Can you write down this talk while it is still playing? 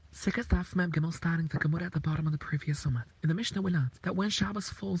Sikas Daf Mem Gimel starting the Gemara at the bottom of the previous summit. In the Mishnah we learned that when Shabbos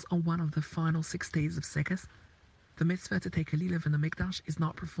falls on one of the final 6 days of Sikas, the mitzvah to take a lulav in the Mikdash is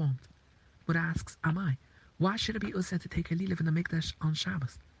not performed. But asks, Amai, why should it be used to take a lulav in the Mikdash on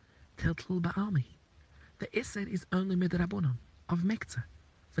Shabbos? Tiltul ba'almi. The Isser is only midrabunon, of Miktzah.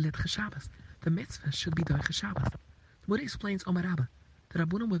 V'litcha Shabbos. The mitzvah should be doicha Shabbos. The Gemara explains Omar Rabba, the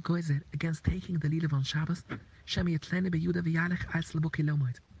Rabbunon were goizer against taking the lulav on Shabbos, Shemi Yetlene beYuda v'Yalech Eis Lebuki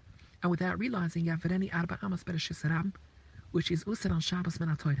Lomoid. And without realizing Yavreni Arba Amas Bereshis Rabim, which is used on Shabbos min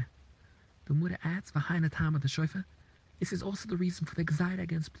HaTorah. The Gemara adds V'haina Tama the Shofar. This is also the reason for the Gzaira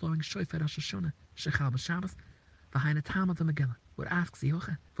against blowing Shofar Rosh Hashanah Shechal b'Shabbos. V'haina Tama the Megillah. What asks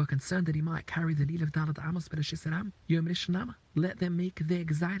Yocha, for concerned that he might carry the Lulav Dalad Amos Bereshis Rabim Yom Rishonama. Let them make their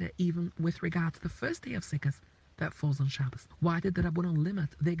Gzaira even with regard to the first day of Sikas that falls on Shabbos. Why did the Rabbunon limit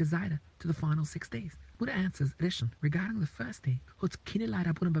their Gezaira to the final 6 days? Buddha answers, Rishon, regarding the first day,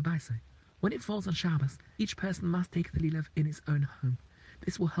 when it falls on Shabbos, each person must take the lulav in his own home.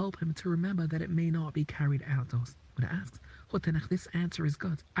 This will help him to remember that it may not be carried outdoors. Buddha asks, this answer is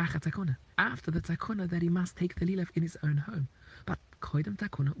good. After the takuna that he must take the lulav in his own home. But koidem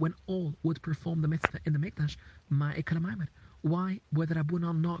takuna, when all would perform the mitzvah in the mikdash, why were the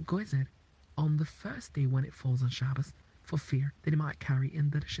Rabbunon not goizer on the first day when it falls on Shabbos, for fear that he might carry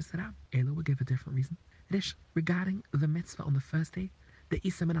in the Rishis Rab? Elo will give a different reason. Rish, regarding the mitzvah on the first day, the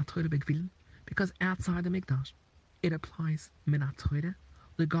Isa min HaTorah begvilin, because outside the Mikdash, it applies min HaTorah,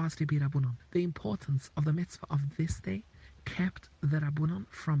 legasli bi Rabbunon. The importance of the mitzvah of this day kept the Rabbunon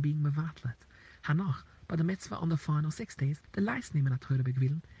from being mevatlet. Hanach, but the mitzvah on the final 6 days, the Leisni min HaTorah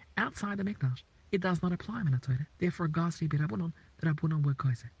begvilin, outside the Mikdash, it does not apply min HaTorah. Therefore, gasli bi Rabbunon, the Rabbunon were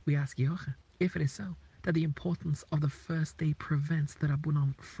koizer. We ask Yocha, if it is so, that the importance of the first day prevents the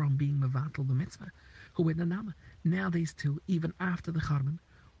Rabbunon from being mevatel the mitzvah, who in the Nama, nowadays too, even after the Charman,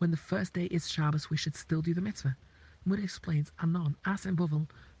 when the first day is Shabbos, we should still do the mitzvah. Mura explains, Anon, as in Bovel,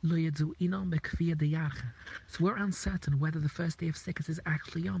 lo yedzu inon bekviyah de yarcha. So we're uncertain whether the first day of Sikas is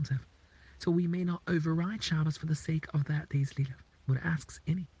actually Yom Tov. So we may not override Shabbos for the sake of that day's lulav. Mura asks,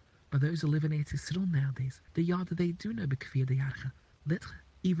 Inni, but those who live in Eretz Yisrael nowadays, the yard that they do know bekviyah de yarcha. Litcha,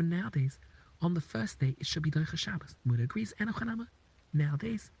 even nowadays, on the first day, it should be Doicha Shabbos. Mura agrees, Enochanama.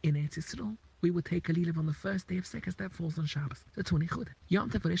 Nowadays, in Eretz Yisrael, we would take a lulav on the first day of Sikas that falls on Shabbos. The 20 Chud. Yom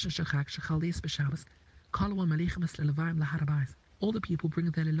Tov Rishon Shachak Shachal Deis b'Shabbos. Kalwan Malechem Es Lelevayim LaHarabais. All the people bring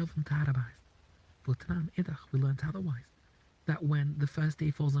their lelavim to Harabais. V'Tanan Idach, we learned otherwise. That when the first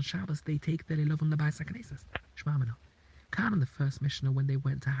day falls on Shabbos, they take their lelavim to Bais HaKnesses. Shmamino. Kan in the first Mishnah when they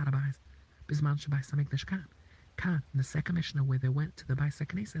went to Harabais. Bisman Shabais HaMikdash Kan. Kan in the second Mishnah where they went to the Bais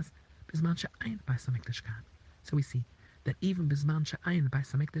HaKnesses. Bisman Sha'ayin Bais HaMikdash Kan. So we see that even Bisman Sha'ayin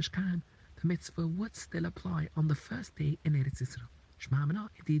Bais HaMikdash Kan, the mitzvah would still apply on the first day in Eretz Yisrael. Shma'amina,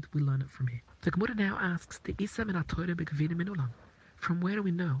 indeed, we learn it from here. The Gemara now asks, the Isa min HaTorah begvina min ulam. From where do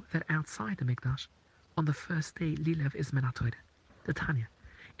we know that outside the Mikdash, on the first day, Lilev is min HaTorah? The Tanya.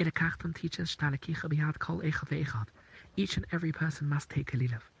 Ilekachtan teaches, Shtalekicha bihad kol echad ve'echad. Each and every person must take a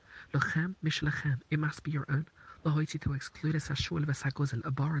Lilev. Lochem mish lechem. It must be your own. Lohoiti to exclude as hashul v'sagozel,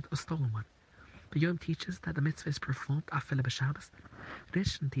 a borrowed or stolen one. The Yom teaches that the mitzvah is performed afile b'Shabbos.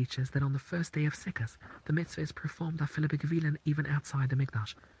 Rishon teaches that on the first day of Sikas, the mitzvah is performed afile b'Gevilin even outside the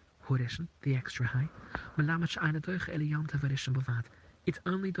Mikdash. Hu Rishon, the extra high, Melamach eine doiche ele Yom Tov Rishon b'vad. It's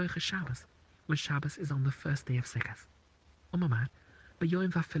only doiche Shabbos, when Shabbos is on the first day of Sikas. Omamar,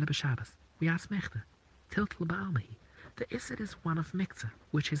 b'Yom v'afile b'Shabbos. We ask Mechte, tiltel ba'almehi. The Isser is one of Miktzah,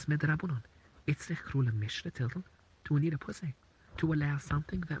 which is midrabunon. It's the chrule mishra tiltel. Do we need a pussy? To allow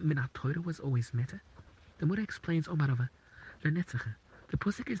something that min HaTorah was always meta? The Mura explains Omarava, Lenetzacha, the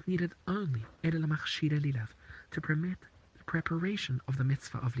pusik is needed only edel machshira lilav, to permit the preparation of the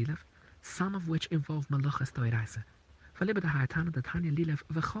mitzvah of lilav, some of which involve malachas doiraisa. V'libed ha'atana the tanya lilav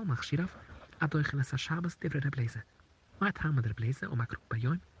v'chol machshirav, adoichenes ha'shabbos divre rebleze. Ma'atama rebleze o makruk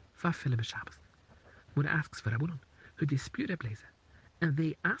bayoim, v'afile b'shabbos. Mura asks for Rabbunon, who dispute rebleze, and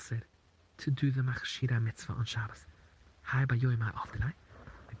they asked to do the machshira mitzvah on Shabbos. Hai bayoim ha'avdelai.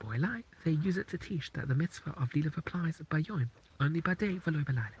 The boilai, they use it to teach that the mitzvah of lilav applies bayoim, only by day v'loi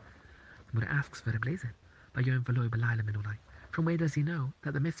b'layla. The Mura asks for Rebleze, bayoim v'loi b'layla minulai. From where does he know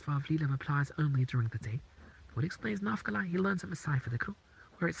that the mitzvah of lilav applies only during the day? The Mura explains Nafkalai, he learns at Messiah for the crew,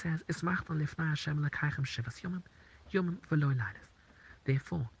 where it says, Ismachtan lifnai Hashem l'kaichem shivas yomim v'loi laylas.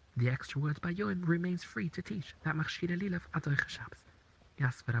 Therefore, the extra word bayoim remains free to teach that machshira lilav adoicha Shabbos. He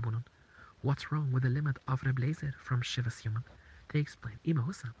asks for Rabbunon, what's wrong with the limit of Rebleze from shivas yomim? They explain, Ima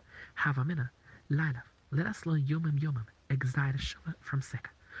Hussam, Havamina, Lailav, let us learn Yomim, Exide Shava from Sika.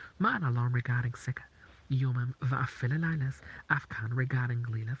 Ma'an alarm regarding Sika. Yomim va'afil leilas. Afkan regarding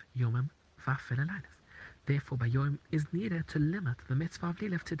Lilav, Yomim va'afil leilas. Therefore, by Yom is needed to limit the mitzvah of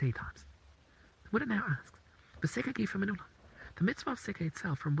Lilav to daytimes. What it now asks, the Seka Gifa Menula. The mitzvah of Seka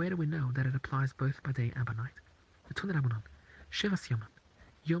itself, from where do we know that it applies both by day and by night? The Tuna Rabunan, Shivas Yomim,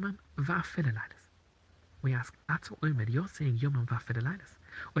 Yomim va'afil leilas. We ask, Atul Omer, you're saying Yomim va'afil leilas.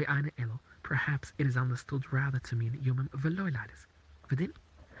 Or Aina Elo, perhaps it is understood rather to mean Yomim v'loy leilas. V'din?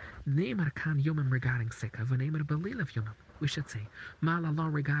 Neymar kan Yomim regarding Seka, v'neymar b'lilav Yomim. We should say, Mal Allah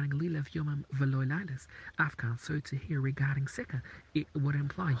regarding Lilav Yomim v'loy leilas. Afkan, so to hear regarding Seka, it would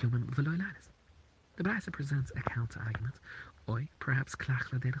imply Yomim v'loy leilas. The Braisa presents a counter-argument, or perhaps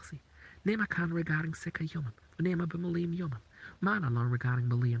klach l'derechsi. Neymar kan regarding Seka Yomim, v'neymar b'malim Yomim. Mal Allah regarding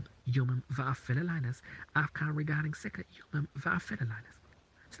Malim Yomim v'afil leilas. Afkan regarding Seka Yomim v'afil leilas.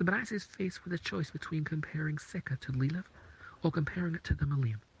 So the Braisa is faced with a choice between comparing Seka to Lilav or comparing it to the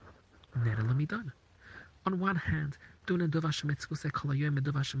Malim. On one hand, let's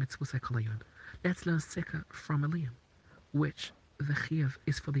learn Seka from Aliyam, which the Chiyuv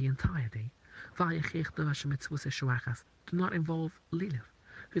is for the entire day. Do not involve Lilav,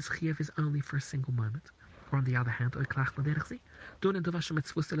 whose Chiyuv is only for a single moment. Or on the other hand, learn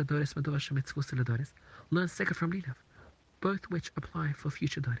Seka from Lilav, both which apply for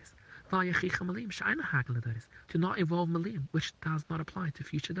future days. Do not involve Malim, which does not apply to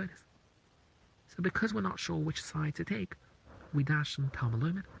future days. So because we're not sure which side to take, we dash in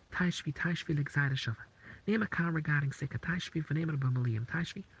Talmalomet, Taishvi Legzaida Shava. Nema Khan regarding Seka Taishvi, Venema Bumaliam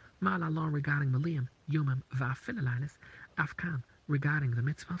Taishvi, Malalon regarding Maliam, Yomim Va'afilalilis, Afkan regarding the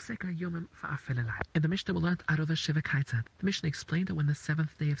mitzvah of Seka, Yomim Va'afilalilis. In the Mishnah we learned Arova Shiva Kaitzad. The Mishnah explained that when the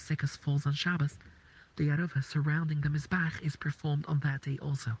seventh day of Sekas falls on Shabbos, the Arova surrounding the Mizbach is performed on that day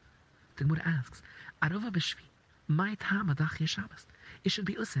also. The Gemara asks, Arova B'Shvi, my Tamadach Shabbos. It should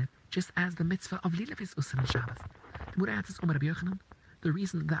be usir, just as the mitzvah of Lilav is usir on Shabbos. The Gemara answers Omer Rabbi Yochanan, the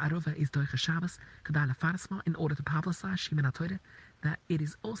reason that Arova is doicha Shabbos, Kadala Farsma, in order to publicize Shimin HaTorah, that it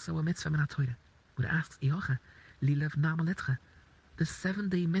is also a mitzvah min HaTorah. The Gemara asks Iocha, Lilav Namal. The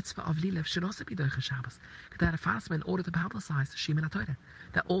 7-day mitzvah of Lilav should also be doicha Shabbos, Kadala Farsma, in order to publicize Shimin HaTorah,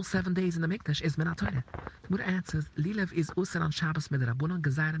 that all 7 days in the Mikdash is min HaTorah. The Gemara answers, Lilav is usir on Shabbos midrabunan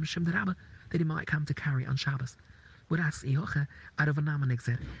Gezayim Shem Derabba, that he might come to carry on Shabbos. Would ask Ihocha, Arova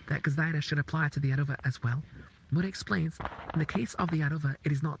Naman that Gezaira should apply to the Arova as well. Mura explains, in the case of the Arova,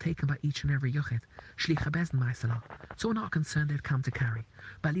 it is not taken by each and every Yochid, Shlicha Bezn Maisala, so we're not concerned they'd come to carry.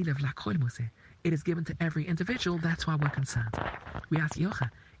 Balilav Lakol Muse, it is given to every individual, that's why we're concerned. We ask Yocha,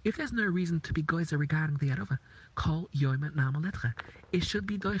 if there's no reason to be goizer regarding the Arova, call Yoimet Namal Letra. It should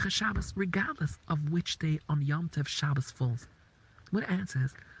be Doicha Shabbos, regardless of which day on Yom Tov Shabbos falls. Mura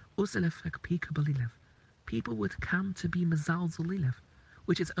answers, Uselefek Pika Balilav. People would come to be Mazal Zulilev,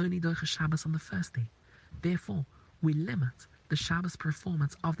 which is only Doicha Shabbos on the first day. Therefore, we limit the Shabbos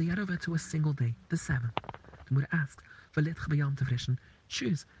performance of the Arova to a single day, the 7th. The Gemara asks, V'letcha b'yom tov,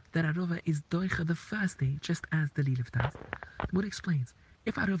 choose that Arova is Doicha the first day, just as the Lilev does. The Gemara explains,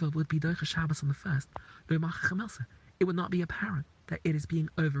 if Arova would be Doicha Shabbos on the first, it would not be apparent that it is being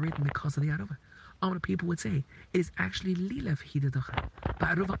overridden because of the Arova. Other people would say, it is actually Lilev Hidadocha, but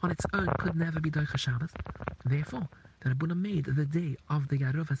Arova on its own could never be Doicha Shabbos. Therefore, the Rabbuna made the day of the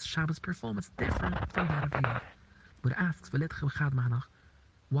Arova's Shabbos performance different from that of Lilev. But asks,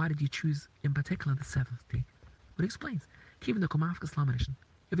 why did you choose in particular the 7th day? But explains, given the Komafkas Lamadishan,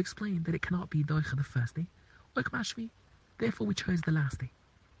 you've explained that it cannot be Doicha the first day, therefore we chose the last day.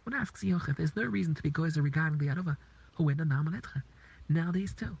 When asks Yochef, there's no reason to be goizer regarding the Arova, who went a Namaletcha.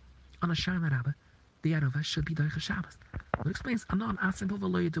 Nowadays too, on a Shana Rabbah, the Arova should be Doicha Shabbos. It explains, Anon Asimple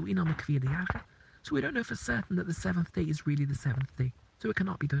Veloy Duino Makvir the Yacha. So we don't know for certain that the 7th day is really the 7th day, so it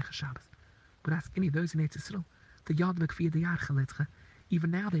cannot be Doicha Shabbos. But ask any of those in Eretz Yisrael, the Yad Makvir the Yacha Letcha,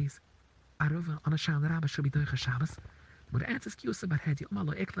 even nowadays, Arova on a Shana Rabbah should be Doicha Shabbos. But the answer is Kiyusa Barhedi,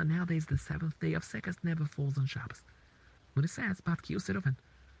 Omalo Ekla, nowadays the 7th day of Sekas never falls on Shabbos. But it says, Bat Kiyusa Rovan,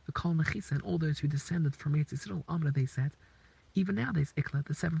 the Kol Mechisa and all those who descended from Eretz Yisrael, Amra, they said, even nowadays, Ikla,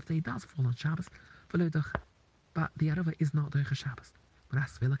 the 7th day does fall on Shabbos, but the Arova is not Doicha Shabbos. But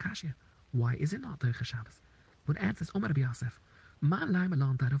ask Velakashia, why is it not Doicha Shabbos? But answers Omar Rabbi Yosef, Ma Laim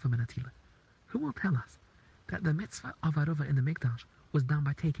Alon Darova Menatila. Who will tell us that the mitzvah of Arova in the Mikdash was done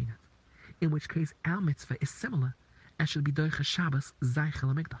by taking it? In which case, our mitzvah is similar and should be Doicha Shabbos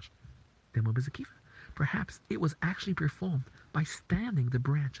Zaychel Mikdash. Then what was the kifa? Perhaps it was actually performed by standing the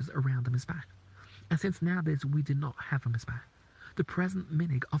branches around the Mizbach. And since nowadays we do not have a Mizbach, the present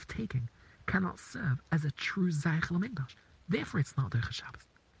minig of taking cannot serve as a true Zaychel Mikdash. Therefore it's not Doicha Shabbos.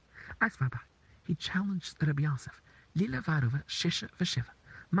 As Rabbi, he challenged Rabbi Yosef, Lilav Arova Shisha V'Shiva.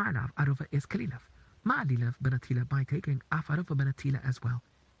 Ma'alav Arova is Kalilav. Ma'alilav benatila by taking afarova benatila as well.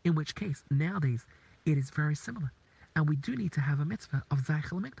 In which case, nowadays, it is very similar, and we do need to have a mitzvah of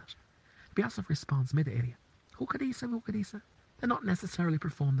Zaychel Mikdash. Biasov responds mid-area. Hukadisa. They're not necessarily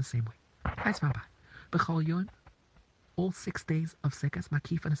performed the same way. As Rabbi, B'chol Yom, all 6 days of Sekas,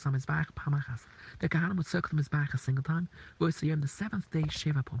 Makif and Samizbach Pamachas. The Kahanim would circle the Mizbach a single time, versus Yom, the 7th day,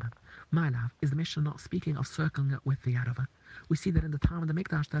 Sheva Pomim. My love, is the Mishnah not speaking of circling it with the Yarova? We see that in the time of the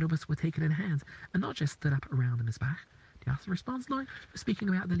Mikdash, the Yarovas were taken in hands and not just stood up around the Mizbach. The answer responds, no, we're speaking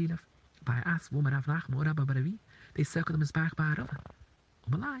about the Lilav. By us, Womarav Nachma, Rabba Baravi, they circle the Mizbach by Yarova.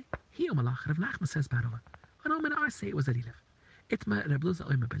 Umalai, he Umalach, Rav Nachma says by Yarova. And Omer, I say it was a Lilav. Itma Rabluza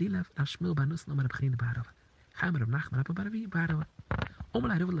Omer Balilav, Rashmil Banus, Nomer Bchin by Yarova. Chamer of Nachman Rabba Baravi, Barava.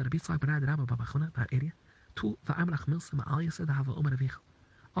 Omalai Rivel Rabbi Brad Rabba Babachuna, bar area. To the Amrach Milsa Ma'al said, Hava Omer Avich.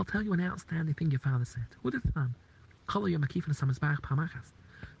 I'll tell you an outstanding thing your father said. Who did the Cholo Yom Makifan Samazbach Pamachas.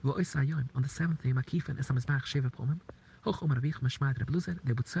 Vo'isa Yom, on the 7th day, Makifan Samazbach Sheva Pomim. Hoch Omer Avich Mashmad Rabluzer,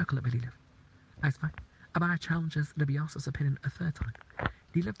 they would circle at Belilev. That's fine. Abai challenges Rabbi Yosef's opinion a third time.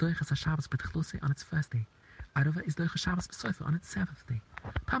 Lilev Doichas HaShabbos B'Techlose on its first day. Arova is Doichas Shabbos B'Soifa on its 7th day.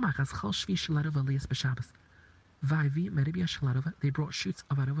 Pamachas Chol Shvi Shalarova Lias B'Shabbos. Vaivi Meribia Shalarova, they brought shoots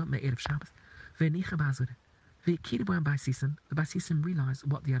of Arova Me'er of Shabbos. Ve'nicha Bazure. Ve'kiribuan Baisisim, the Baisisim realized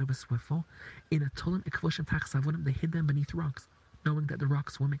what the Arovas were for. In a Tolim Ekvoshim Tachsavunim, they hid them beneath rocks, knowing that the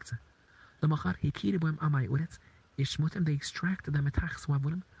rocks were Mikzah. The Machar, Hikiribuan Amai Uretz, Ishmutim, they extracted them at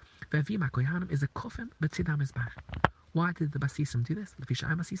Tachswavunim. Ve'vima Koyanim is a coffin, but Tzidam is Bach. Why did the Basisim do this?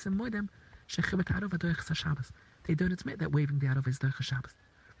 Lefisha Basisim Moidem, Shechibet Arova Doichas Shabbos. They don't admit that waving the Arova is Doichas Shabbos.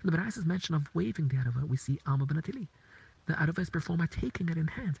 From the Baraisa's mention of waving the Arova, we see Alma Benatili. The Arova is performed by taking it in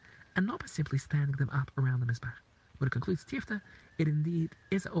hand, and not by simply standing them up around the Mizbach. When it concludes Tifta, it indeed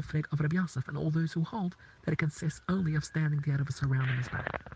is an ofreg of Rabbi Yosef and all those who hold that it consists only of standing the Arova around the Mizbach.